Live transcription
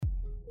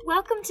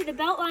Welcome to the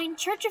Beltline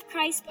Church of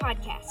Christ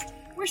podcast.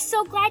 We're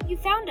so glad you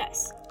found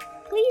us.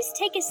 Please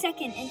take a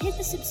second and hit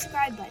the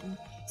subscribe button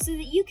so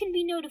that you can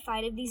be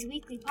notified of these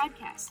weekly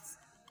podcasts.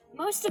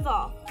 Most of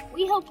all,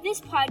 we hope this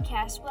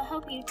podcast will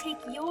help you take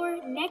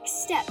your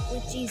next step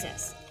with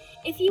Jesus.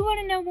 If you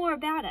want to know more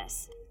about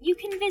us, you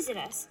can visit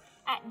us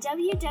at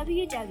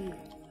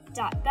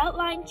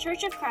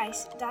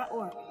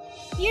www.beltlinechurchofchrist.org.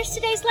 Here's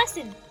today's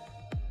lesson.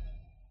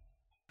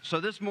 So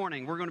this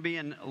morning, we're going to be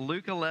in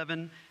Luke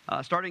 11,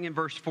 starting in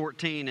verse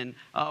 14. And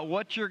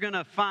what you're going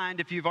to find,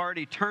 if you've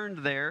already turned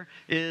there,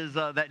 is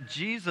that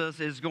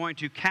Jesus is going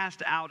to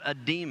cast out a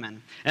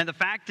demon. And the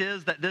fact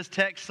is that this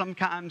text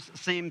sometimes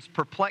seems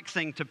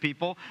perplexing to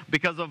people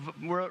because of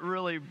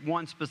really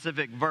one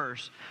specific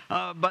verse.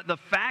 But the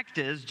fact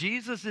is,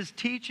 Jesus is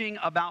teaching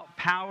about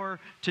power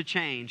to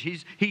change.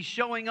 He's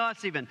showing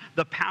us even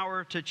the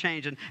power to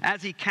change. And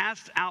as he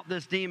casts out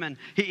this demon,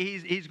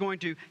 he's going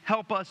to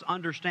help us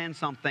understand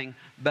something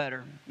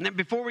better. And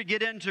before we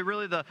get into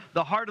really the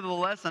heart of the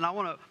lesson, I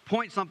want to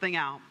point something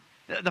out.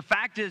 The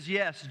fact is,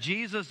 yes,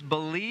 Jesus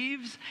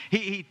believes,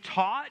 he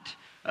taught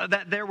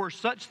that there were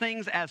such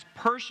things as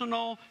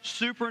personal,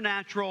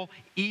 supernatural,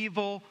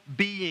 evil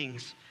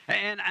beings.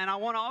 And I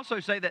want to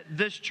also say that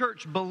this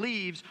church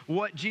believes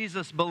what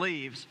Jesus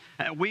believes.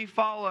 We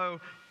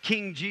follow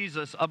King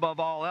Jesus above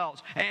all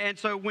else. And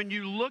so when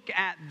you look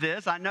at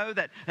this, I know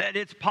that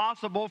it's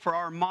possible for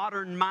our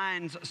modern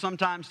minds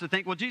sometimes to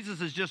think, well, Jesus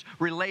is just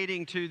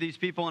relating to these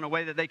people in a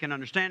way that they can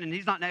understand, and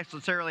he's not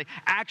necessarily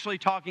actually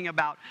talking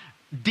about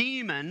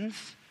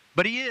demons,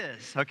 but he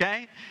is,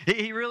 okay?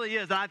 He really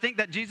is. And I think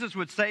that Jesus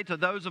would say to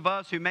those of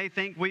us who may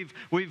think we've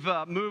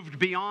moved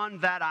beyond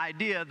that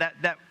idea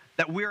that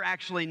we're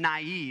actually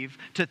naive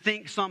to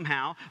think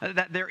somehow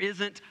that there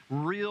isn't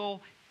real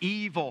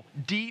evil,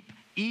 deep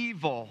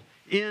evil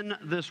in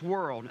this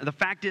world. The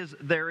fact is,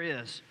 there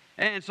is.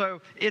 And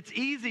so it's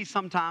easy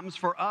sometimes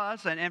for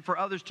us and for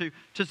others to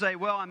say,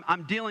 well,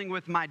 I'm dealing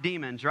with my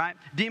demons, right?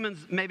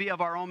 Demons maybe of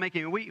our own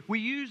making. We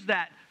use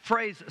that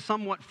phrase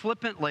somewhat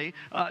flippantly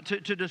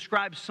to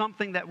describe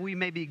something that we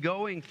may be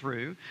going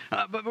through,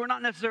 but we're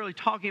not necessarily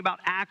talking about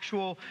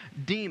actual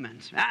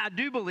demons. I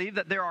do believe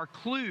that there are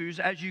clues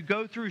as you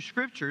go through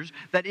scriptures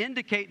that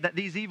indicate that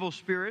these evil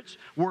spirits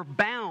were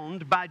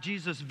bound by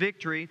Jesus'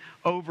 victory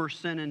over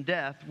sin and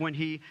death when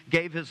he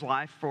gave his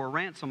life for a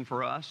ransom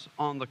for us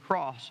on the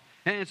cross.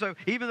 And so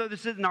even though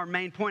this isn't our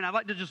main point, I'd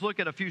like to just look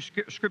at a few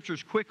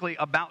scriptures quickly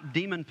about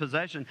demon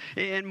possession.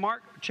 In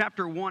Mark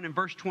chapter 1 and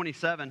verse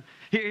 27,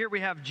 here we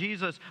have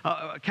Jesus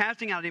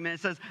casting out a demon. It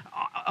says,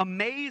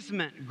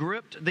 amazement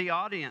gripped the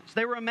audience.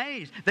 They were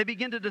amazed. They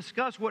began to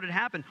discuss what had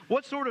happened.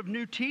 What sort of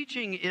new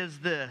teaching is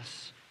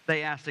this?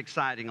 They asked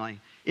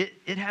excitingly.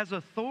 It has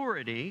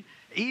authority.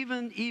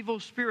 Even evil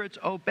spirits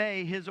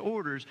obey his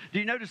orders. Do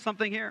you notice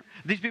something here?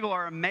 These people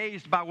are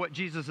amazed by what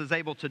Jesus is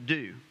able to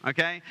do,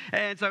 okay?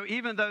 And so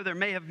even though there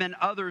may have been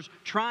others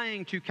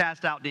trying to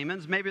cast out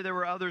demons, maybe there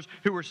were others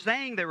who were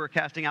saying they were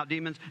casting out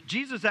demons,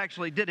 Jesus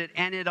actually did it,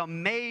 and it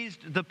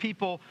amazed the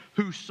people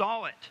who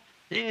saw it.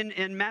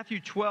 In Matthew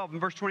 12 and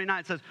verse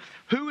 29, it says,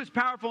 who is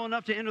powerful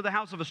enough to enter the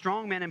house of a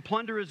strong man and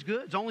plunder his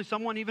goods? Only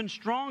someone even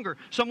stronger,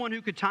 someone who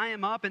could tie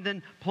him up and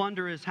then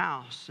plunder his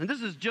house. And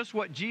this is just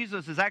what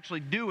Jesus is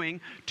actually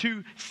doing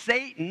to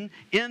Satan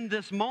in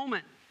this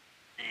moment.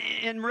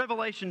 In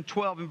Revelation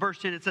 12 and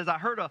verse 10, it says, I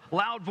heard a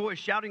loud voice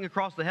shouting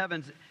across the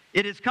heavens,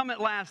 it has come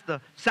at last, the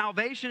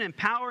salvation and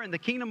power and the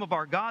kingdom of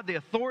our God, the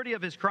authority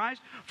of his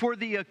Christ, for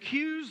the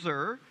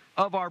accuser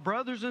of our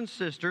brothers and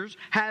sisters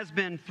has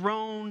been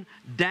thrown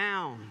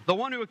down. The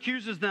one who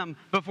accuses them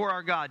before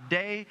our God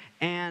day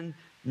and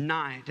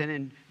night. And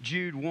in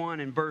Jude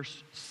 1 and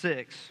verse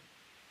 6,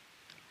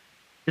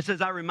 it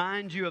says, I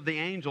remind you of the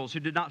angels who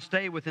did not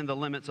stay within the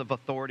limits of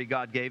authority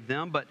God gave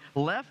them, but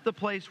left the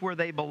place where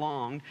they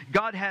belonged.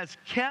 God has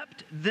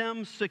kept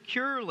them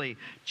securely,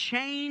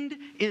 chained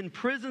in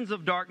prisons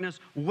of darkness,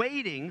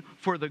 waiting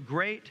for the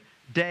great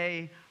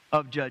day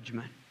of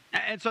judgment.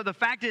 And so the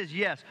fact is,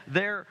 yes,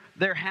 there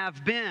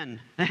have been,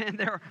 and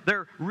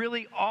there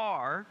really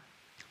are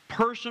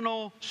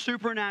personal,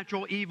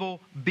 supernatural, evil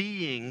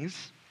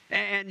beings,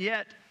 and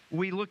yet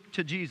we look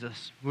to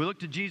Jesus. We look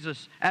to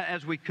Jesus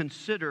as we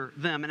consider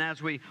them and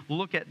as we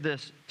look at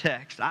this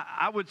text.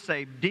 I would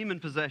say demon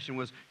possession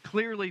was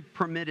clearly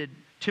permitted,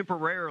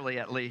 temporarily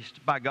at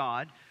least, by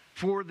God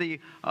for the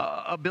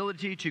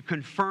ability to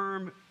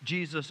confirm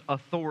Jesus'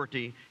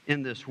 authority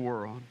in this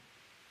world.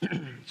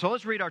 So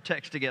let's read our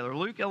text together.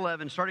 Luke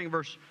 11, starting in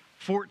verse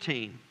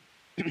 14.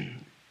 It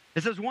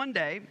says, one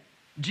day,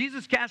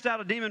 Jesus cast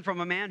out a demon from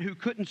a man who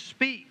couldn't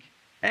speak.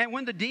 And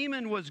when the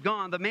demon was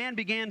gone, the man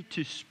began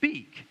to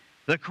speak.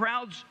 The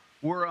crowds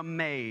were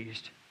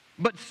amazed.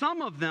 But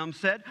some of them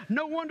said,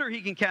 no wonder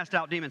he can cast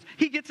out demons.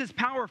 He gets his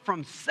power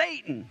from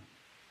Satan,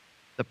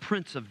 the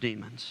prince of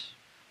demons.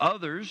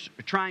 Others,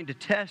 trying to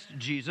test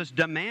Jesus,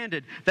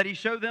 demanded that he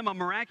show them a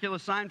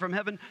miraculous sign from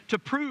heaven to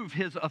prove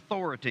his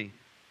authority.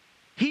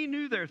 He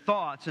knew their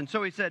thoughts, and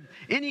so he said,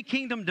 any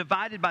kingdom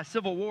divided by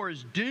civil war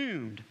is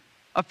doomed.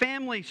 A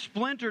family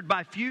splintered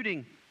by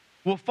feuding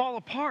will fall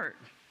apart.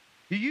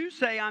 You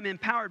say I'm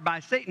empowered by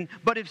Satan,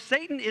 but if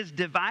Satan is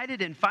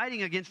divided and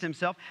fighting against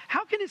himself,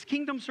 how can his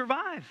kingdom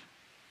survive?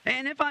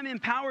 And if I'm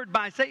empowered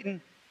by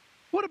Satan,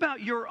 what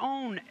about your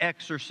own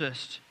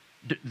exorcists?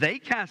 They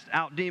cast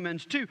out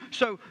demons too,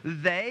 so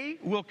they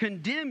will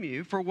condemn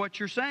you for what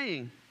you're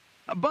saying.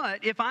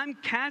 But if I'm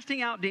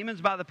casting out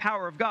demons by the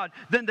power of God,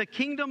 then the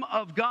kingdom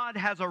of God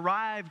has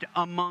arrived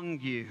among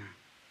you.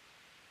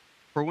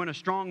 For when a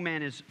strong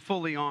man is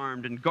fully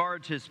armed and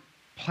guards his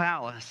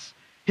palace,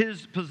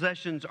 his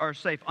possessions are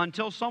safe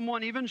until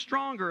someone even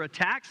stronger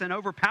attacks and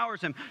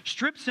overpowers him,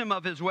 strips him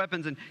of his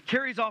weapons, and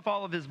carries off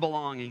all of his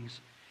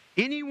belongings.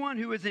 Anyone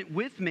who isn't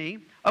with me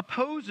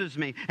opposes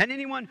me, and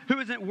anyone who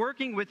isn't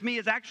working with me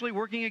is actually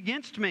working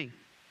against me.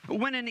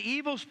 When an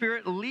evil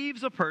spirit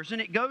leaves a person,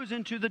 it goes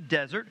into the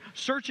desert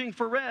searching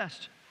for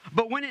rest.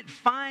 But when it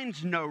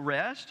finds no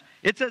rest,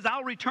 it says,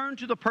 I'll return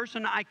to the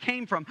person I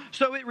came from.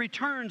 So it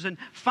returns and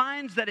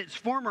finds that its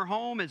former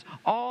home is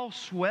all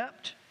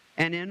swept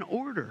and in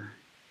order.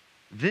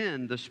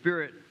 Then the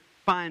spirit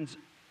finds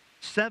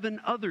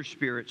 7 other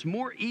spirits,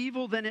 more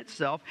evil than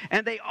itself,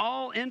 and they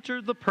all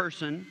enter the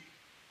person,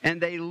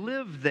 and they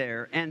live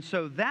there. And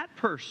so that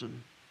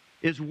person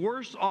is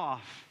worse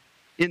off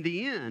in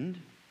the end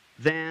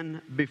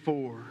than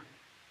before.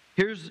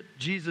 Here's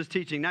Jesus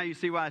teaching. Now you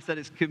see why I said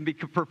it can be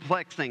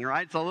perplexing,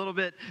 right? It's a little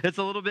bit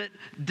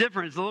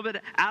different. It's a little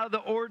bit out of the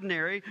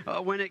ordinary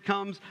when it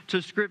comes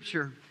to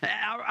Scripture.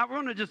 I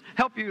want to just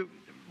help you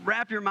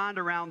wrap your mind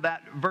around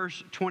that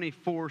verse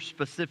 24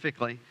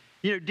 specifically.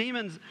 You know,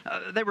 demons,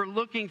 they were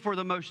looking for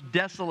the most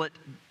desolate,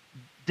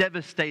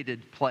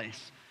 devastated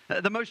place.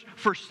 The most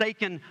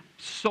forsaken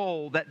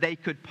soul that they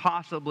could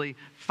possibly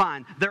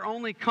find. They're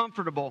only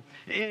comfortable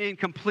in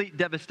complete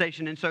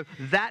devastation. And so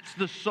that's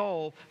the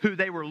soul who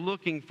they were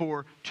looking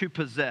for to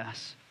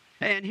possess.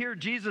 And here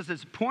Jesus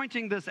is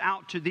pointing this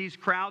out to these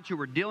crowds who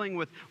were dealing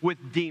with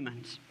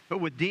demons, but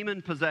with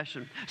demon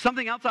possession.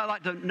 Something else I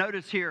like to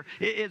notice here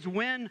is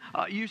when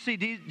you see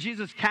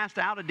Jesus cast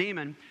out a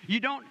demon,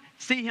 you don't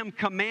see him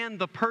command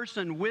the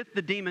person with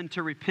the demon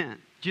to repent.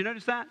 Do you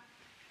notice that?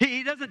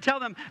 He doesn't tell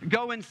them,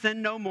 go and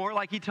sin no more,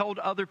 like he told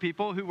other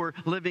people who were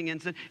living in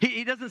sin.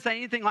 He doesn't say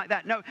anything like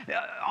that. No,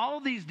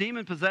 all these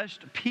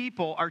demon-possessed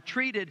people are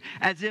treated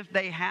as if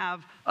they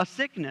have a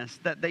sickness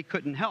that they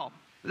couldn't help.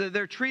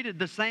 They're treated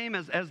the same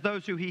as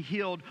those who he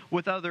healed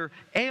with other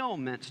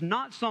ailments,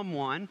 not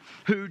someone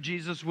who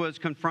Jesus was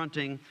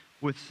confronting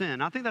with sin.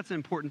 I think that's an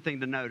important thing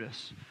to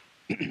notice.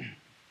 And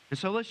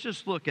so let's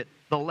just look at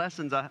the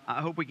lessons I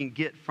hope we can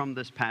get from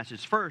this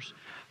passage. First,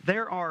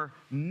 there are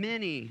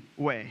many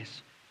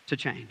ways to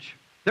change.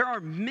 There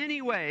are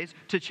many ways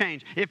to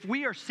change. If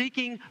we are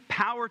seeking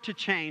power to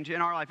change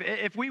in our life,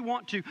 if we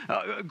want to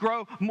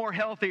grow more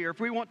healthy, or if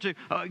we want to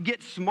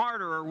get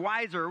smarter or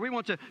wiser, or we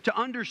want to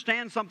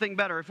understand something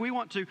better, if we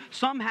want to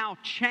somehow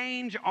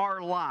change our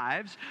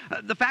lives,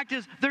 the fact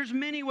is there's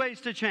many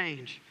ways to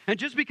change. And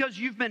just because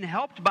you've been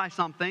helped by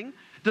something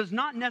does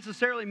not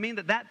necessarily mean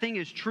that that thing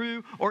is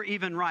true or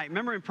even right.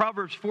 Remember in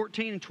Proverbs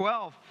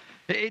 14:12,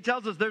 it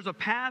tells us there's a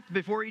path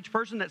before each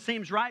person that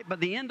seems right, but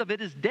the end of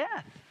it is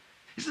death.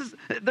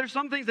 There's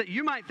some things that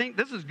you might think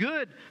this is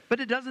good, but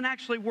it doesn't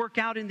actually work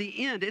out in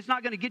the end. It's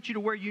not going to get you to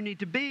where you need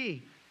to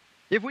be.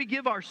 If we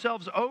give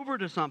ourselves over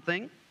to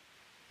something,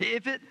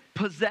 if it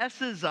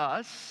possesses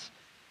us,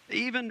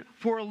 even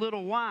for a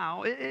little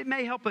while, it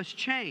may help us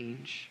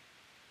change.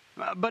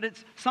 But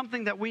it's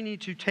something that we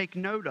need to take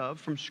note of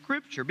from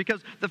Scripture,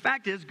 because the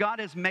fact is God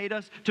has made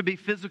us to be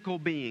physical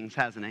beings,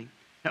 hasn't he?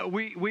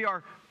 We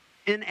are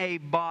in a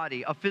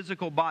body, a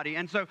physical body.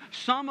 And so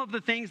some of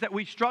the things that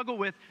we struggle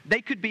with, they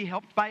could be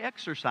helped by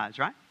exercise,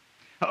 right?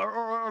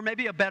 Or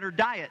maybe a better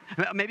diet.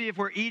 Maybe if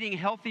we're eating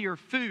healthier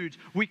foods,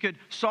 we could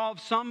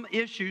solve some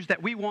issues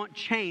that we want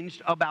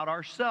changed about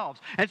ourselves.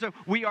 And so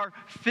we are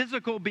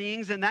physical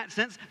beings in that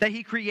sense that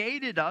he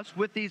created us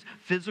with these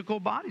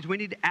physical bodies. We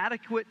need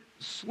adequate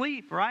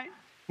sleep, right?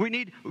 We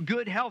need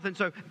good health. And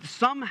so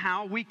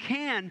somehow we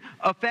can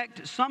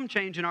affect some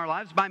change in our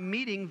lives by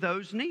meeting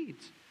those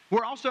needs.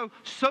 We're also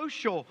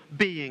social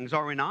beings,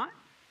 are we not?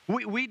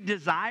 We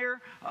desire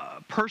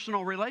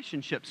personal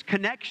relationships,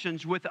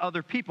 connections with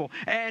other people.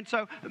 And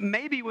so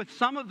maybe with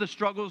some of the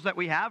struggles that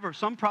we have or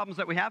some problems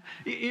that we have,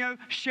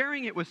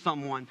 sharing it with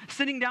someone,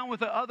 sitting down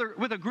with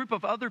a group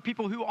of other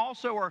people who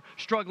also are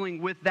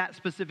struggling with that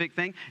specific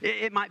thing,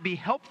 it might be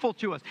helpful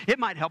to us. It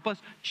might help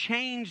us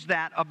change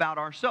that about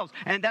ourselves.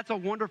 And that's a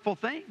wonderful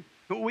thing.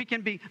 We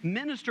can be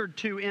ministered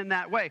to in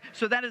that way.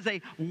 So that is a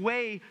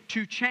way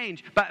to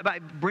change by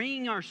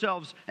bringing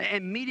ourselves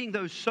and meeting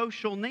those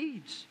social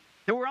needs.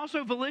 And we're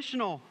also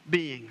volitional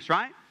beings,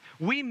 right?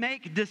 We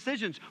make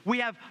decisions. We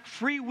have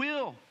free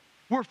will.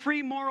 We're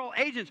free moral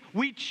agents.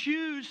 We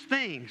choose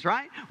things,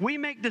 right? We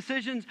make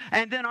decisions,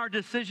 and then our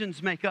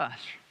decisions make us.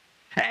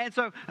 And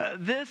so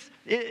this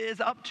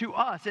is up to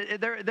us.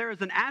 There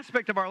is an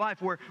aspect of our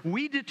life where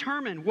we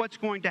determine what's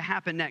going to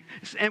happen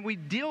next. And we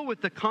deal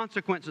with the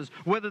consequences,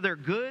 whether they're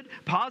good,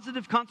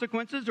 positive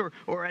consequences,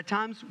 or at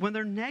times when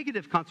they're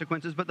negative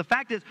consequences. But the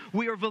fact is,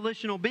 we are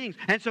volitional beings.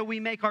 And so we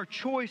make our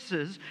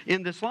choices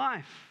in this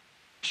life.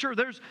 Sure,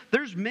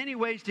 there's many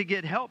ways to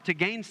get help, to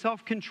gain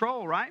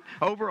self-control, right?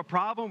 Over a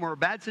problem or a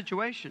bad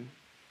situation.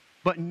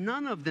 But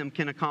none of them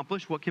can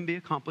accomplish what can be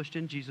accomplished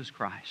in Jesus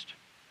Christ.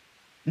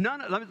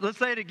 Let's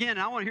say it again.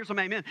 I want to hear some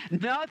amen.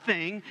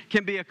 Nothing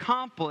can be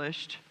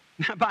accomplished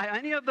by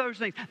any of those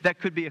things that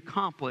could be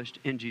accomplished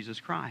in Jesus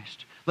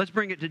Christ. Let's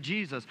bring it to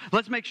Jesus.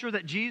 Let's make sure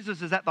that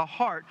Jesus is at the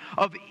heart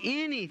of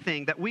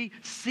anything that we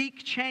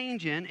seek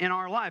change in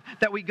our life,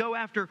 that we go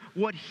after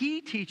what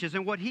He teaches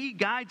and what He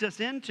guides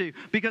us into.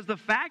 Because the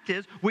fact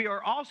is, we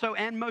are also,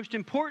 and most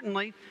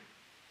importantly,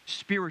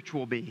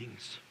 spiritual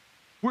beings.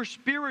 We're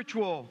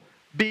spiritual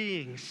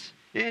beings.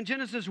 In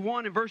Genesis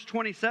 1 and verse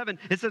 27,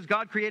 it says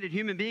God created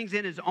human beings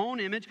in His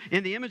own image.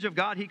 In the image of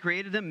God, He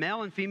created them.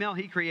 Male and female,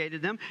 He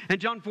created them. And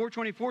John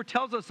 4:24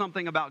 tells us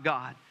something about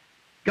God.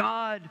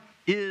 God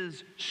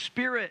is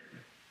spirit.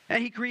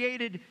 And He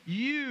created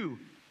you,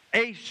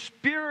 a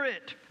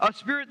spirit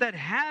that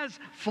has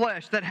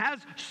flesh, that has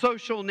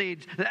social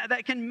needs,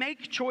 that can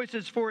make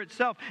choices for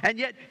itself. And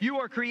yet you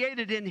are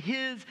created in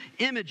His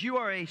image. You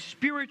are a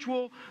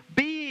spiritual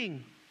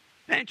being.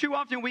 And too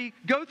often we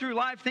go through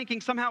life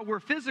thinking somehow we're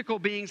physical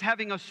beings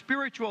having a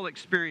spiritual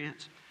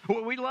experience.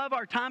 We love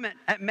our time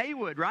at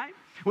Maywood, right?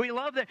 We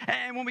love that.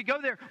 And when we go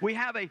there, we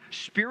have a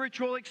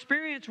spiritual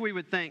experience, we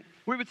would think.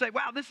 We would say,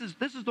 wow, this is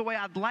the way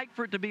I'd like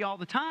for it to be all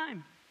the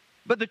time.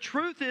 But the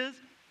truth is,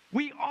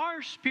 we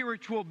are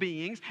spiritual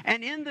beings.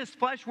 And in this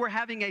flesh, we're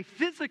having a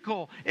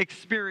physical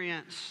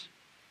experience.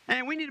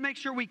 And we need to make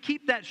sure we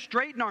keep that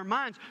straight in our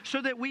minds so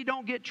that we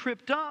don't get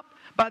tripped up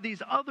by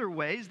these other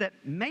ways that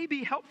may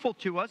be helpful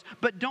to us,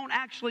 but don't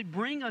actually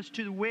bring us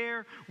to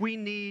where we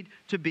need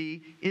to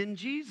be in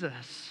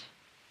Jesus.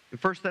 In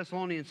 1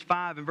 Thessalonians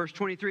 5 and verse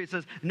 23, it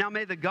says, now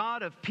may the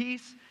God of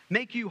peace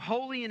make you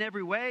holy in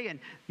every way, and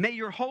may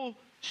your whole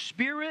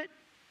spirit,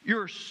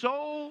 your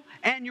soul,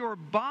 and your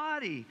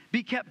body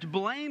be kept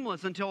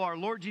blameless until our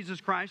Lord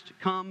Jesus Christ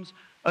comes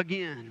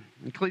again.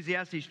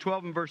 Ecclesiastes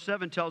 12 and verse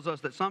 7 tells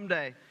us that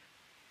someday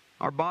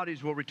our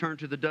bodies will return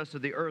to the dust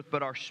of the earth,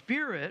 but our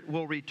spirit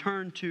will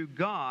return to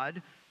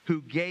God who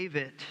gave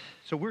it.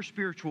 So we're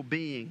spiritual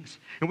beings,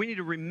 and we need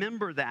to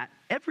remember that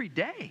every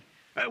day.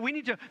 We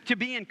need to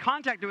be in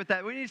contact with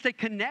that. We need to stay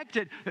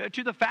connected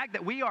to the fact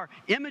that we are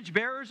image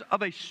bearers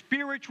of a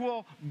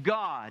spiritual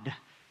God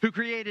who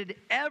created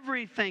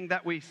everything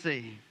that we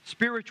see,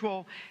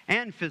 spiritual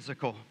and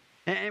physical.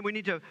 And we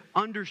need to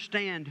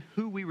understand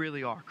who we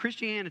really are.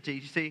 Christianity,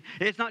 you see,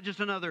 it's not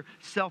just another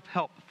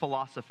self-help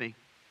philosophy.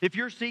 If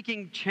you're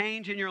seeking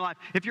change in your life,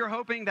 if you're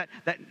hoping that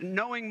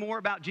knowing more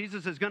about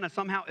Jesus is going to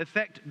somehow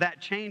affect that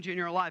change in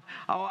your life,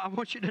 I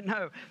want you to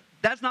know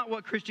that's not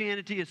what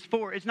Christianity is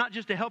for. It's not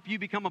just to help you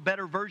become a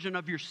better version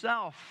of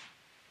yourself.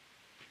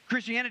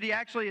 Christianity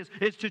actually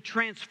is to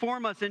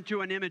transform us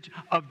into an image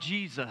of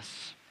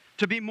Jesus,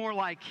 to be more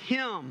like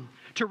Him,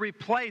 to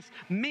replace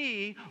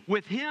me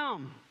with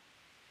Him,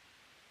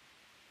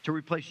 to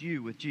replace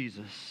you with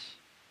Jesus.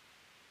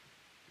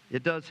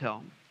 It does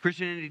help.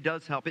 Christianity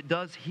does help. It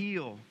does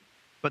heal.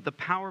 But the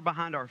power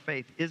behind our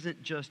faith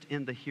isn't just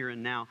in the here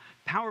and now.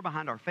 Power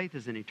behind our faith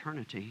is in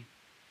eternity.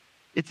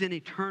 It's in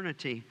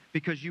eternity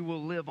because you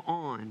will live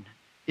on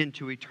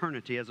into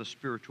eternity as a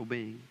spiritual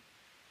being.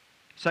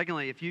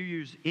 Secondly, if you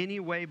use any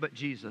way but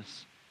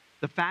Jesus,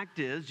 the fact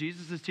is,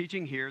 Jesus is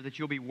teaching here that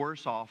you'll be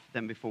worse off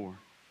than before.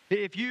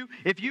 If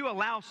you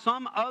allow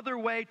some other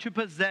way to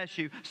possess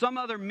you, some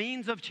other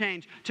means of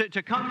change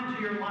to come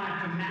into your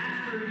life, to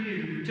master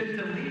you, to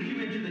lead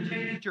you into the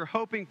change that you're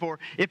hoping for,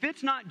 if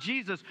it's not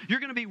Jesus,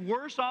 you're going to be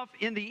worse off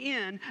in the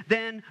end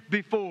than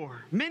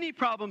before. Many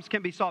problems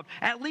can be solved,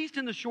 at least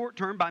in the short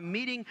term, by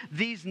meeting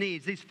these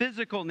needs, these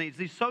physical needs,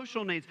 these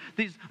social needs,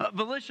 these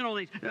volitional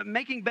needs,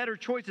 making better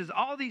choices.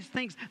 All these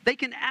things, they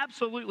can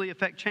absolutely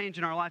affect change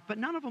in our life, but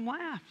none of them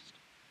last.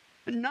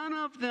 None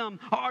of them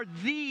are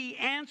the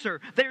answer.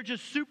 They're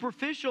just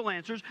superficial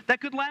answers that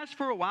could last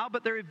for a while,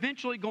 but they're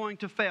eventually going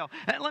to fail.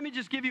 And let me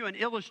just give you an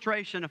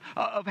illustration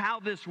of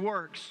how this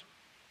works.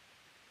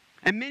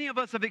 And many of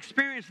us have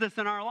experienced this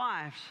in our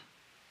lives.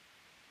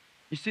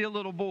 You see a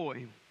little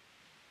boy,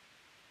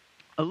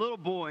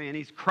 and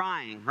he's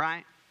crying,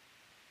 right?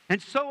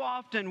 And so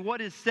often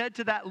what is said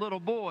to that little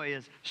boy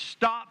is,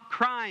 stop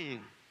crying,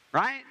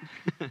 right?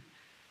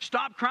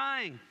 Stop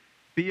crying.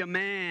 Be a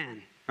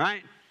man,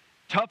 right?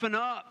 Toughen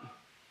up.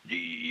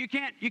 You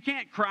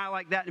can't cry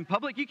like that in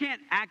public. You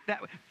can't act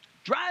that way.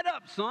 Dry it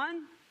up,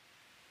 son.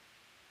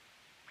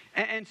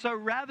 And so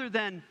rather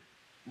than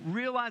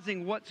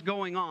realizing what's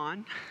going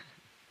on,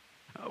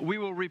 we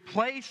will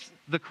replace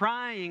the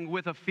crying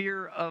with a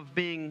fear of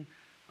being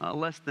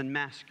less than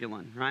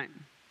masculine, right?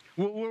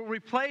 We'll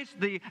replace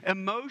the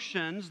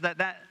emotions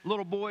that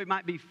little boy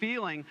might be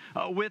feeling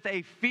with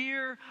a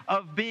fear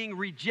of being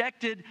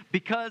rejected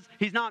because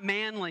he's not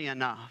manly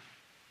enough.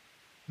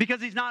 because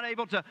he's not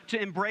able to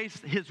embrace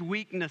his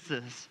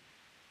weaknesses.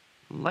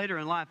 Later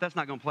in life, that's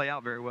not going to play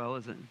out very well,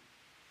 is it?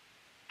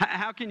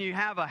 How can you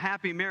have a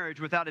happy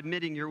marriage without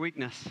admitting your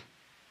weakness?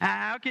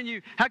 How can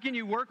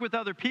you work with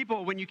other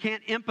people when you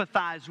can't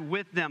empathize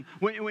with them?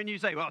 When you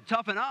say, well,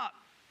 toughen up,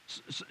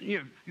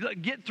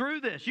 get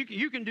through this.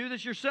 You can do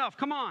this yourself.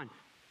 Come on.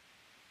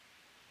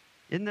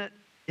 Isn't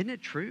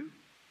it true?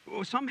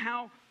 Well,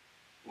 somehow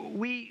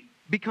we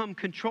become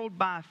controlled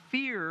by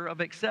fear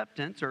of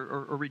acceptance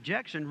or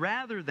rejection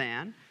rather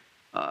than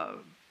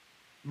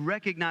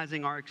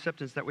recognizing our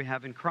acceptance that we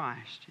have in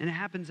Christ. And it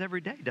happens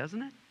every day,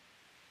 doesn't it?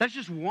 That's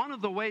just one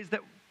of the ways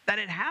that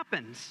it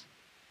happens.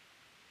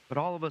 But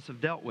all of us have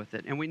dealt with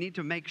it. And we need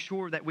to make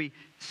sure that we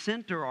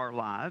center our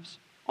lives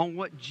on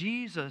what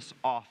Jesus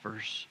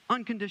offers,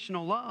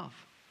 unconditional love.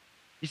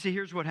 You see,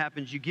 here's what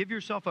happens. You give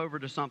yourself over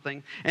to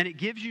something, and it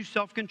gives you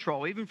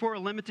self-control, even for a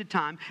limited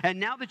time. And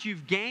now that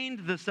you've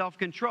gained the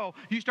self-control,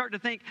 you start to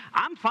think,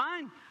 I'm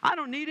fine. I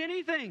don't need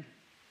anything.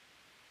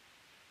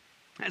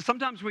 And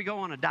sometimes we go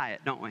on a diet,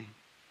 don't we? And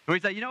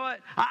we say, you know what?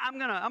 I'm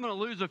gonna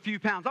lose a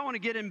few pounds. I want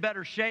to get in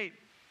better shape.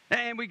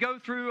 And we go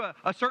through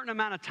a certain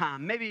amount of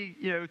time, maybe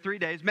 3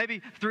 days,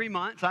 maybe 3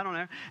 months, I don't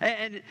know.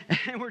 And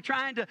we're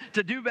trying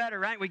to do better,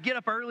 right? We get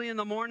up early in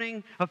the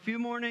morning, a few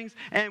mornings,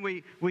 and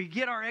we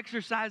get our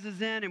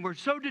exercises in, and we're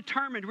so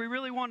determined, we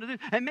really want to do.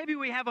 And maybe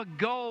we have a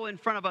goal in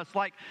front of us,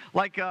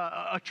 like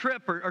a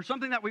trip or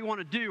something that we want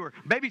to do, or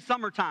maybe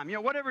summertime,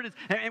 whatever it is.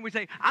 And we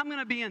say, I'm going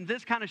to be in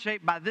this kind of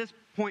shape by this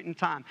point in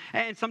time.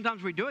 And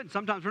sometimes we do it, and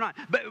sometimes we're not.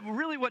 But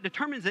really what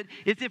determines it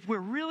is if we're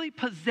really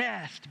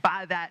possessed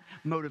by that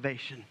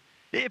motivation.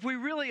 If we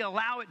really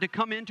allow it to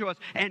come into us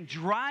and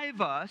drive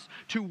us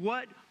to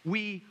what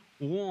we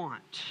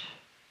want.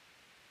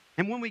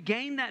 And when we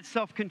gain that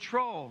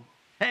self-control,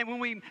 and when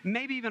we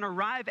maybe even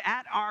arrive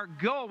at our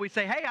goal, we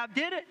say, hey, I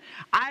did it.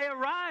 I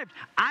arrived.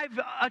 I've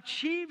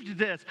achieved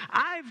this.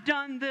 I've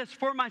done this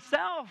for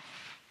myself.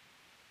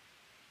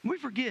 We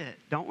forget,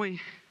 don't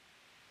we?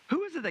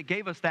 Who is it that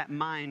gave us that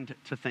mind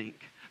to think?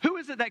 Who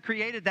is it that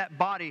created that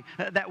body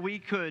that we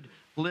could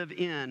live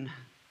in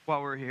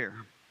while we're here?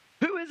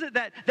 Who is it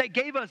that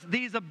gave us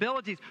these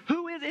abilities?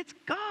 Who is it? It's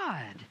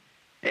God.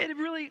 It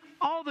really,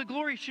 all the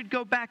glory should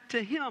go back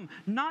to Him,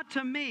 not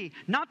to me,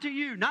 not to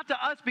you, not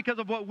to us because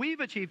of what we've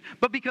achieved,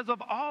 but because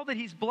of all that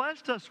He's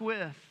blessed us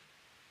with.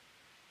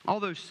 All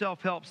those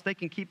self-helps, they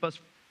can keep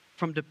us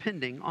from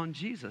depending on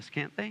Jesus,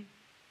 can't they?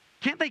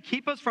 Can't they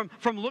keep us from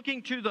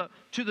looking to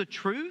the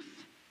truth?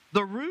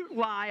 The root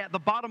lie at the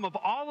bottom of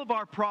all of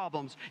our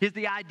problems is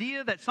the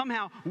idea that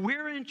somehow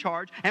we're in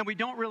charge and we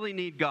don't really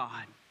need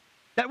God.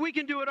 That we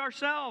can do it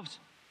ourselves.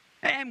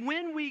 And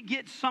when we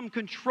get some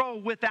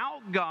control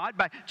without God,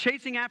 by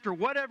chasing after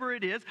whatever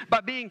it is, by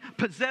being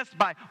possessed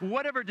by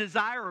whatever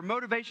desire or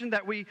motivation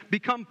that we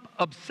become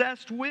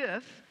obsessed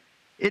with,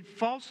 it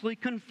falsely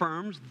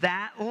confirms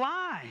that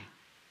lie.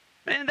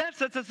 And that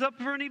sets us up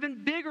for an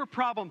even bigger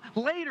problem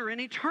later in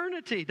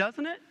eternity,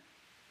 doesn't it?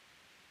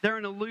 There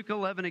in Luke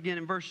 11 again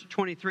in verse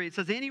 23, it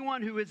says,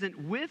 anyone who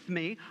isn't with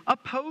me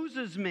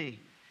opposes me.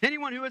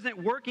 Anyone who isn't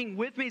working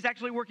with me is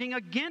actually working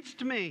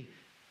against me.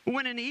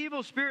 When an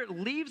evil spirit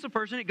leaves a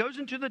person, it goes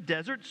into the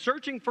desert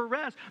searching for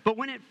rest. But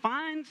when it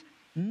finds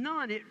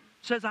none, it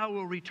says, I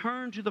will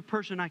return to the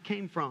person I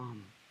came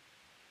from.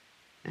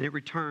 And it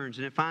returns,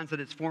 and it finds that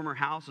its former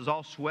house is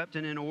all swept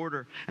and in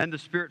order. And the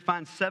spirit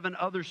finds 7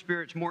 other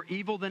spirits more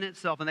evil than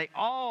itself. And they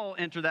all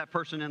enter that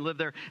person and live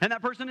there. And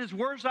that person is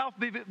worse off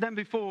than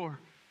before.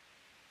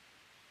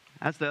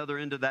 That's the other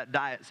end of that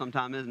diet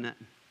sometime, isn't it?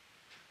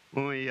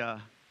 When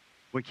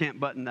we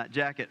can't button that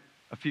jacket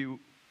a few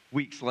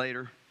weeks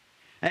later.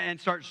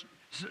 And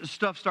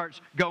stuff starts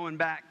going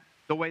back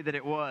the way that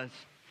it was.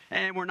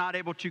 And we're not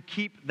able to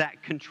keep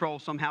that control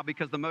somehow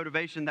because the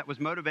motivation that was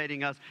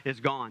motivating us is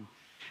gone.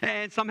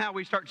 And somehow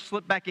we start to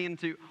slip back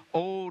into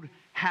old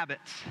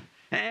habits.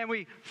 And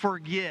we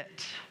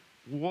forget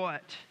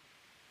what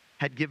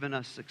had given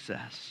us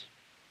success.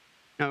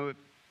 Now,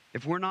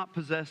 if we're not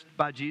possessed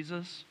by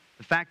Jesus,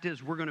 the fact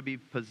is we're going to be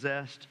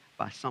possessed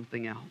by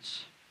something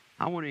else.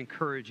 I want to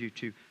encourage you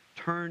to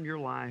turn your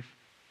life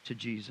to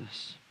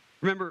Jesus.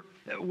 Remember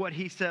what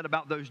He said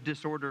about those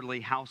disorderly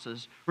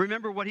houses.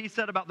 Remember what He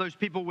said about those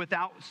people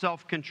without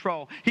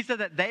self-control. He said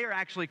that they are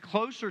actually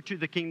closer to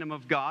the kingdom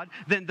of God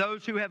than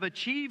those who have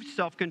achieved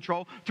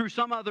self-control through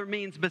some other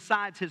means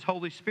besides His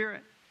Holy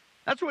Spirit.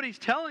 That's what He's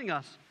telling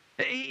us.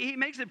 He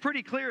makes it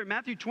pretty clear in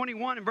Matthew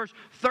 21 and verse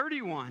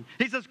 31.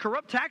 He says,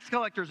 corrupt tax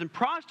collectors and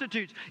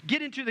prostitutes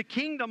get into the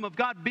kingdom of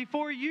God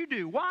before you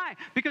do. Why?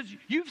 Because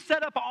you've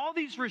set up all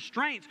these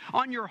restraints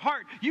on your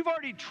heart. You've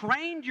already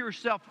trained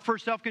yourself for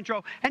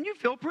self-control, and you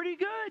feel pretty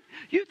good.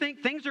 You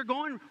think things are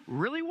going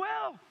really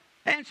well.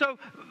 And so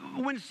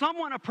when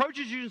someone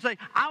approaches you and say,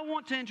 I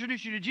want to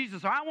introduce you to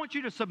Jesus, or I want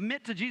you to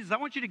submit to Jesus, I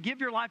want you to give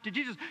your life to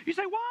Jesus, you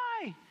say,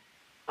 why?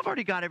 I've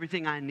already got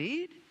everything I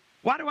need.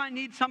 Why do I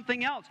need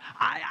something else?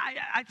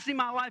 I see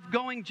my life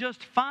going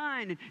just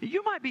fine.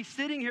 You might be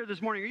sitting here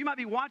this morning, or you might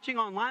be watching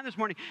online this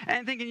morning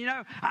and thinking, you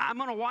know, I'm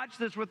going to watch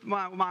this with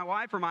my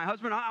wife or my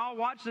husband. I'll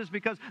watch this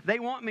because they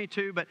want me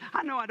to, but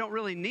I know I don't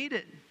really need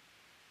it.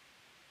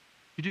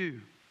 You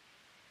do.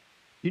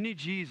 You need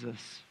Jesus.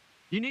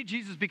 You need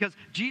Jesus because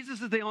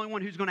Jesus is the only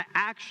one who's going to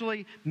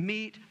actually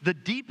meet the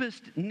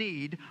deepest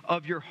need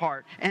of your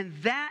heart. And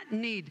that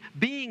need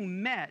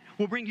being met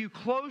will bring you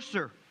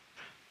closer.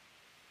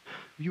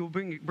 You will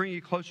bring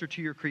you closer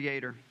to your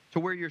Creator, to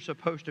where you're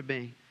supposed to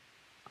be.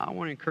 I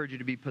want to encourage you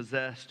to be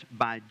possessed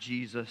by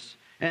Jesus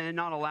and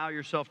not allow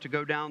yourself to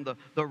go down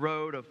the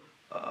road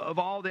of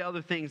all the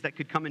other things that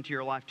could come into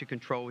your life to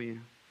control you.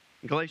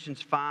 In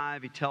Galatians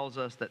 5, he tells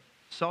us that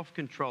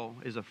self-control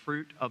is a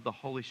fruit of the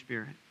Holy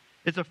Spirit.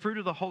 It's a fruit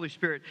of the Holy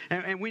Spirit.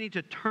 And we need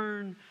to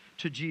turn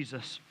to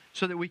Jesus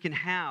so that we can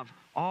have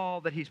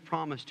all that he's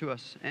promised to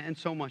us and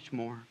so much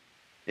more.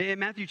 In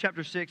Matthew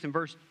chapter 6 and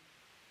verse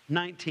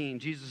 19,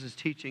 Jesus is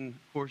teaching,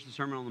 of course, the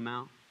Sermon on the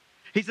Mount.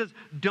 He says,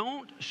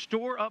 don't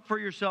store up for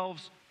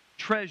yourselves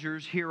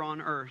treasures here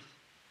on earth.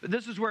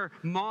 This is where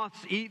moths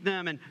eat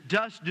them and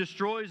dust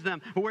destroys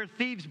them, where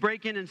thieves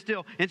break in and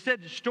steal.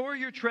 Instead, store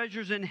your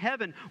treasures in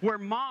heaven, where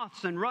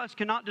moths and rust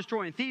cannot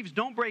destroy, and thieves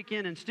don't break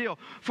in and steal.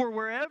 For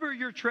wherever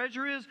your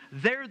treasure is,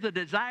 there the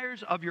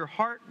desires of your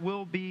heart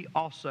will be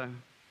also.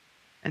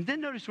 And then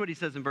notice what he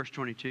says in verse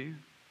 22.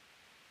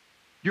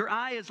 Your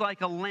eye is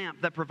like a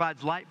lamp that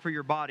provides light for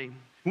your body.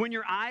 When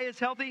your eye is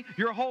healthy,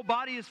 your whole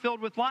body is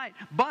filled with light.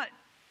 But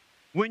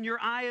when your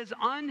eye is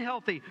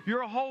unhealthy,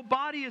 your whole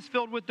body is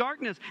filled with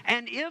darkness.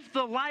 And if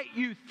the light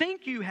you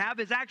think you have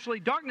is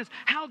actually darkness,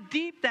 how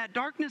deep that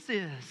darkness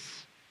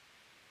is.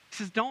 He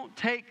says, don't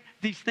take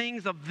these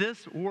things of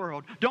this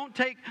world. Don't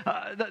take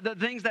the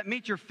things that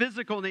meet your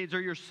physical needs or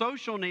your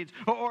social needs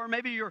or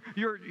maybe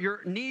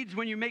your needs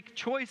when you make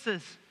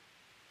choices.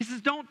 He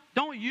says,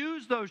 don't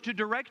use those to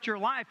direct your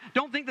life.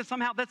 Don't think that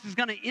somehow this is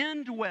going to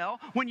end well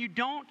when you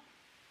don't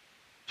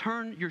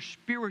turn your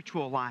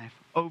spiritual life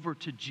over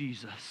to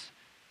Jesus.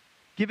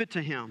 Give it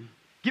to him.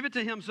 Give it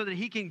to him so that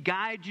he can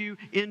guide you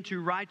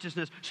into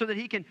righteousness, so that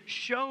he can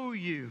show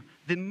you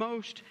the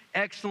most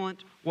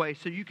excellent way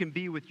so you can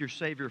be with your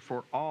Savior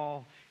for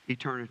all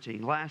eternity.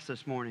 Last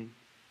this morning,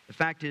 the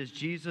fact is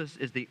Jesus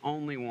is the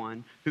only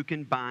one who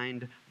can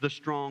bind the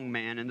strong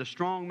man. And the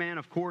strong man,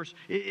 of course,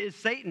 is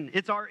Satan.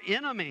 It's our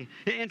enemy.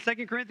 In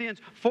 2 Corinthians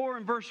 4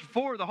 and verse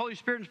 4, the Holy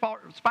Spirit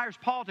inspires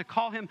Paul to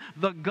call him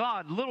the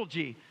God, little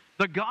g,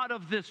 the God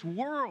of this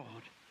world.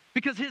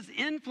 Because his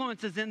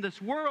influence is in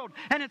this world,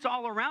 and it's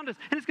all around us,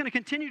 and it's going to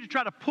continue to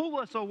try to pull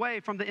us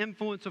away from the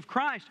influence of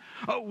Christ,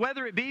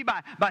 whether it be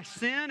by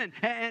sin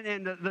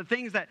and the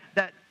things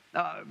that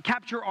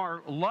capture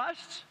our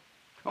lusts,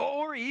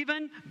 or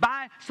even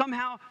by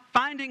somehow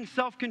finding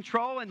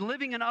self-control and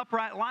living an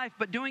upright life,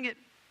 but doing it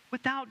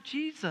without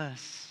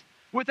Jesus,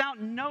 without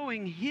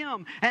knowing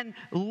him and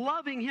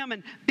loving him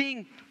and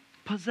being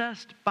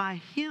possessed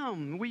by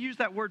him. We use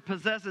that word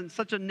possess in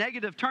such a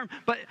negative term,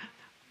 but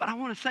I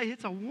want to say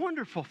it's a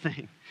wonderful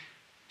thing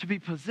to be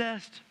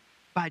possessed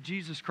by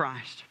Jesus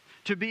Christ,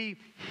 to be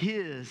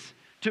his,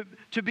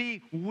 to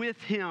be with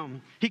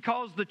him. He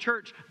calls the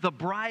church the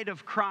bride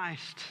of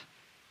Christ.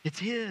 It's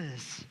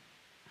his.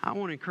 I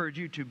want to encourage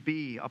you to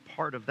be a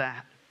part of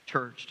that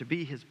church, to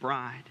be his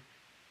bride.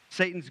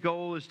 Satan's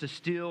goal is to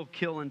steal,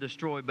 kill, and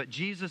destroy, but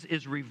Jesus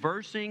is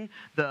reversing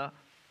the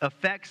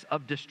effects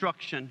of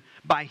destruction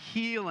by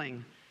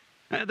healing.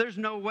 There's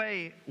no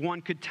way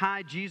one could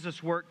tie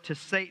Jesus' work to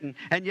Satan.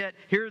 And yet,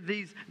 here are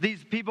these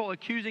people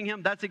accusing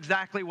him. That's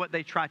exactly what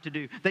they try to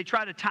do. They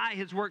try to tie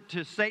his work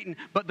to Satan.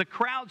 But the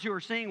crowds who are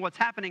seeing what's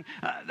happening,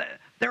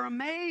 they're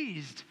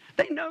amazed.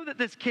 They know that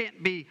this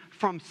can't be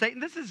from Satan.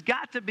 This has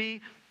got to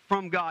be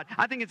from God.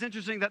 I think it's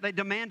interesting that they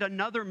demand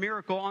another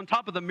miracle on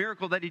top of the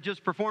miracle that he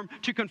just performed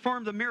to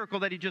confirm the miracle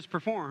that he just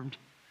performed.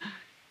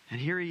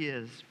 And here he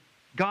is,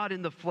 God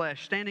in the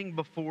flesh, standing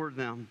before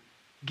them,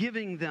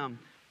 giving them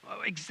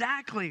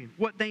exactly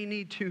what they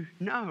need to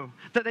know,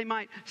 that they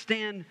might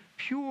stand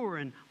pure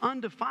and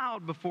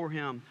undefiled before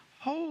him,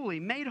 holy,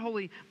 made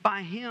holy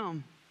by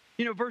him.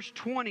 You know, verse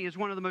 20 is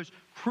one of the most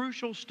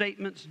crucial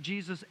statements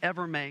Jesus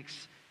ever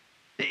makes.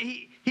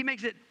 He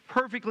makes it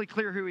perfectly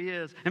clear who he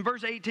is. In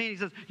verse 18, he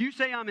says, you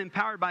say I'm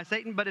empowered by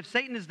Satan, but if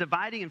Satan is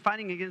dividing and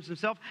fighting against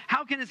himself,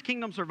 how can his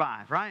kingdom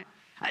survive, right?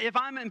 If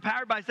I'm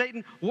empowered by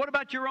Satan, what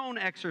about your own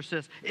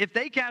exorcists? If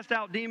they cast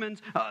out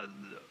demons,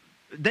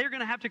 they're going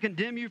to have to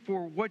condemn you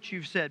for what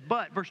you've said.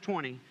 But, verse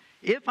 20,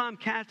 if I'm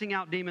casting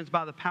out demons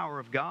by the power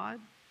of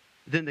God,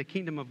 then the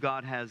kingdom of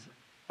God has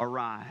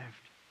arrived.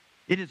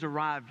 It has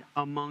arrived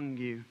among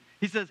you.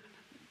 He says,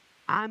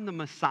 I'm the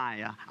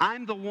Messiah.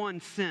 I'm the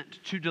one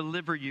sent to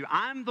deliver you.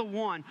 I'm the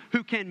one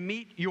who can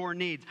meet your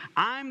needs.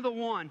 I'm the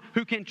one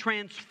who can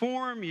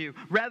transform you.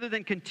 Rather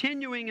than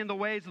continuing in the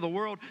ways of the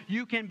world,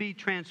 you can be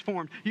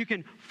transformed. You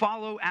can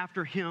follow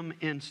after him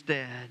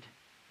instead.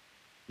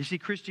 You see,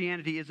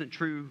 Christianity isn't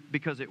true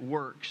because it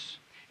works.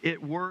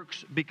 It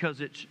works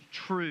because it's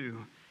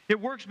true. It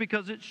works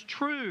because it's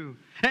true.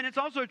 And it's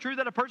also true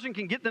that a person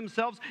can get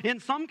themselves in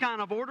some kind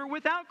of order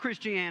without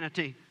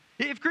Christianity.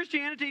 If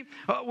Christianity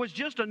was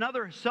just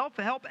another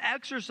self-help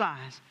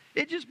exercise,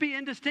 it'd just be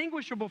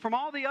indistinguishable from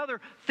all the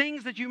other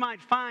things that you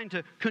might find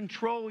to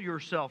control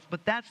yourself.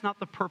 But that's not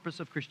the purpose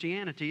of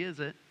Christianity, is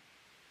it?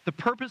 The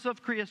purpose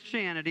of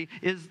Christianity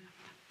is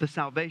the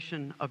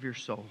salvation of your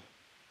soul.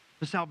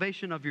 The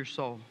salvation of your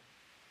soul.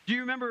 Do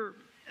you remember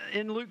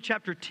in Luke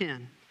chapter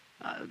 10,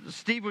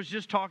 Steve was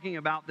just talking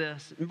about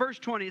this. In verse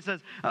 20, it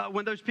says,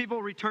 when those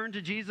people return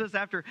to Jesus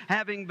after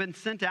having been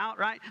sent out,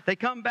 right? They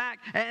come back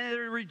and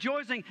they're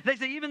rejoicing. They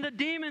say, even the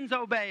demons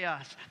obey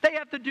us. They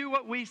have to do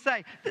what we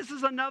say. This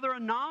is another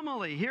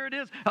anomaly. Here it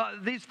is,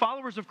 these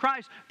followers of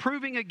Christ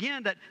proving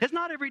again that it's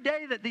not every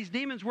day that these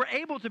demons were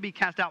able to be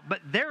cast out,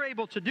 but they're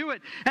able to do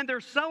it, and they're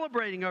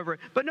celebrating over it.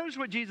 But notice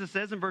what Jesus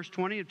says in verse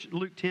 20 of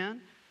Luke 10.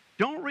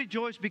 Don't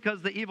rejoice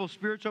because the evil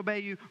spirits obey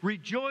you.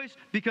 Rejoice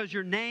because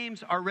your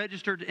names are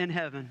registered in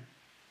heaven.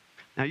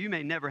 Now, you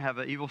may never have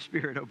an evil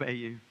spirit obey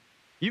you.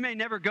 You may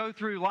never go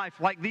through life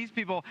like these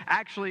people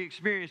actually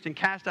experienced and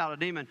cast out a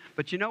demon.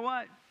 But you know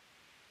what?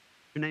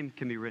 Your name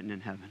can be written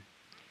in heaven.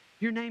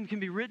 Your name can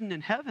be written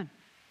in heaven.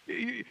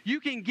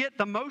 You can get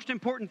the most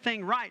important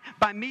thing right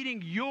by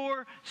meeting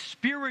your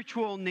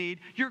spiritual need.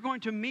 You're going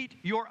to meet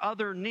your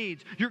other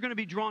needs. You're going to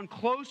be drawn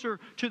closer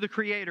to the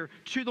Creator,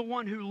 to the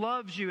one who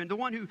loves you and the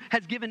one who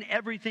has given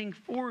everything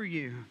for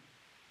you.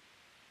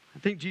 I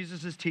think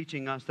Jesus is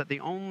teaching us that the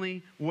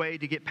only way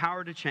to get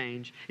power to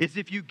change is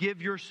if you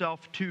give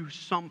yourself to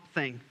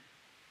something.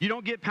 You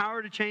don't get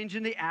power to change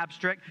in the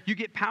abstract. You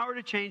get power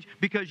to change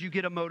because you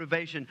get a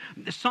motivation.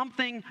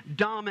 Something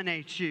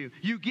dominates you.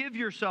 You give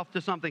yourself to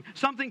something.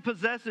 Something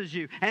possesses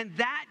you. And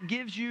that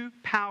gives you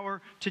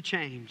power to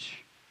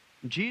change.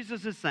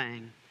 Jesus is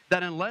saying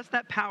that unless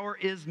that power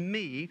is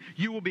me,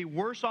 you will be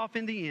worse off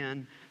in the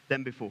end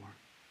than before.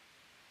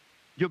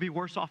 You'll be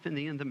worse off in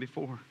the end than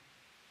before.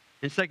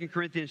 In 2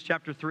 Corinthians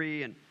chapter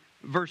 3 and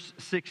verse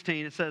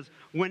 16, it says,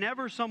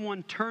 whenever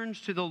someone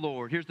turns to the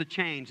Lord, here's the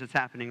change that's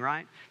happening,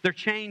 right? They're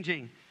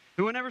changing.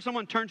 And whenever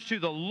someone turns to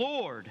the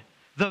Lord,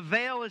 the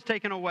veil is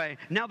taken away.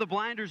 Now the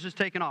blinders is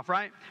taken off,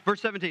 right?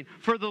 Verse 17,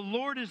 for the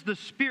Lord is the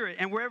Spirit,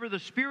 and wherever the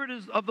Spirit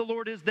of the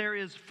Lord is, there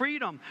is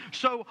freedom.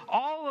 So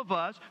all of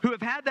us who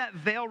have had that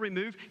veil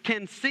removed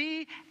can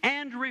see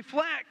and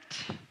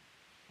reflect.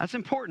 That's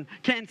important.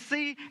 Can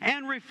see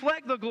and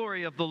reflect the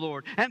glory of the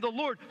Lord. And the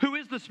Lord, who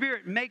is the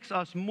Spirit, makes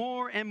us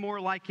more and more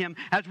like Him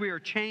as we are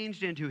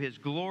changed into His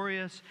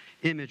glorious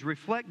image.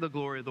 Reflect the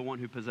glory of the one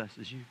who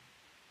possesses you.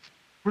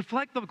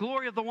 Reflect the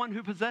glory of the one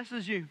who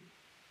possesses you.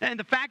 And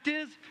the fact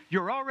is,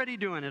 you're already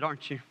doing it,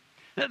 aren't you?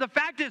 The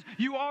fact is,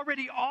 you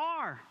already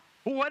are.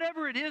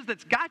 Whatever it is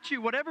that's got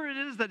you, whatever it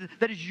is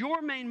that is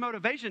your main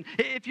motivation,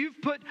 if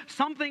you've put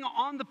something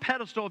on the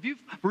pedestal, if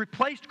you've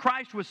replaced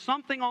Christ with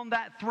something on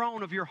that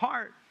throne of your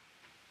heart,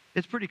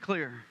 it's pretty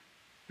clear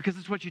because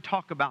it's what you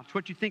talk about, it's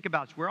what you think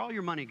about, it's where all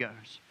your money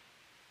goes.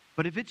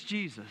 But if it's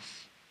Jesus,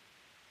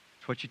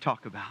 it's what you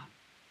talk about,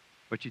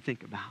 what you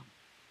think about.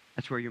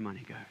 That's where your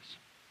money goes.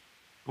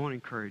 I want to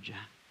encourage you.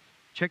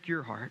 Check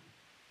your heart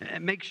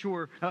and make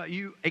sure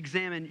you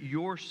examine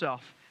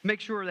yourself. Make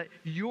sure that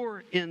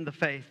you're in the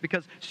faith,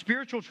 because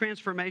spiritual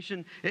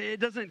transformation, it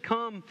doesn't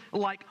come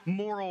like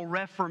moral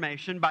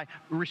reformation by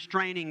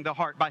restraining the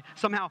heart, by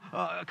somehow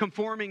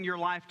conforming your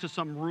life to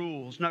some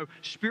rules. No,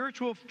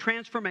 spiritual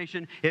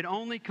transformation, it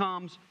only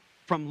comes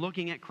from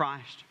looking at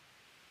Christ,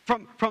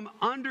 from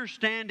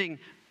understanding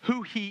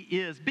who He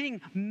is, being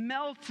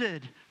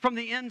melted from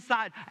the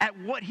inside at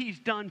what He's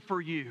done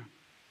for you.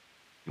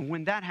 And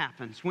when that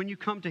happens, when you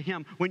come to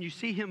Him, when you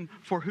see Him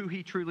for who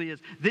He truly is,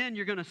 then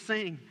you're going to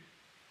sing,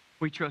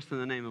 we trust in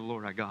the name of the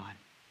Lord our God.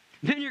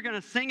 Then you're going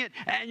to sing it,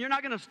 and you're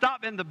not going to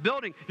stop in the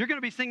building. You're going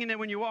to be singing it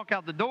when you walk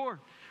out the door.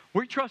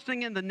 We're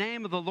trusting in the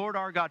name of the Lord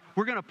our God.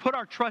 We're going to put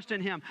our trust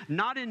in Him,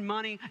 not in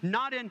money,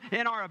 not in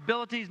our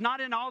abilities, not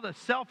in all the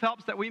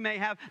self-helps that we may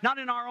have, not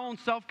in our own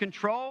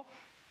self-control.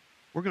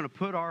 We're going to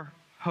put our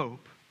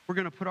hope, we're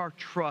going to put our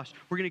trust,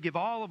 we're going to give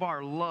all of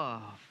our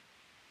love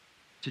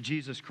to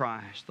Jesus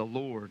Christ, the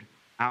Lord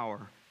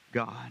our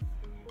God.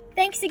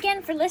 Thanks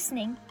again for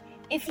listening.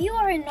 If you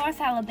are in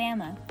North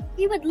Alabama,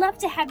 we would love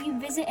to have you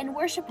visit and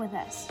worship with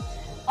us.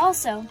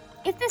 Also,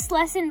 if this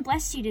lesson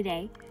blessed you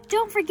today,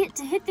 don't forget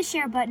to hit the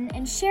share button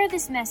and share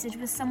this message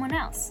with someone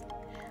else.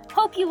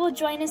 Hope you will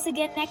join us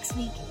again next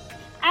week.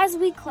 As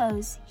we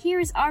close, here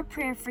is our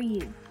prayer for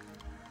you.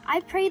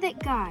 I pray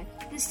that God,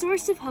 the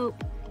source of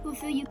hope, will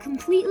fill you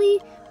completely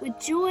with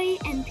joy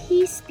and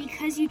peace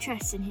because you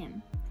trust in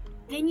Him.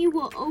 Then you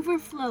will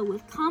overflow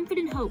with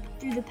confident hope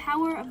through the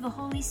power of the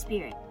Holy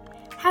Spirit.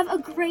 Have a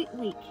great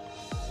week.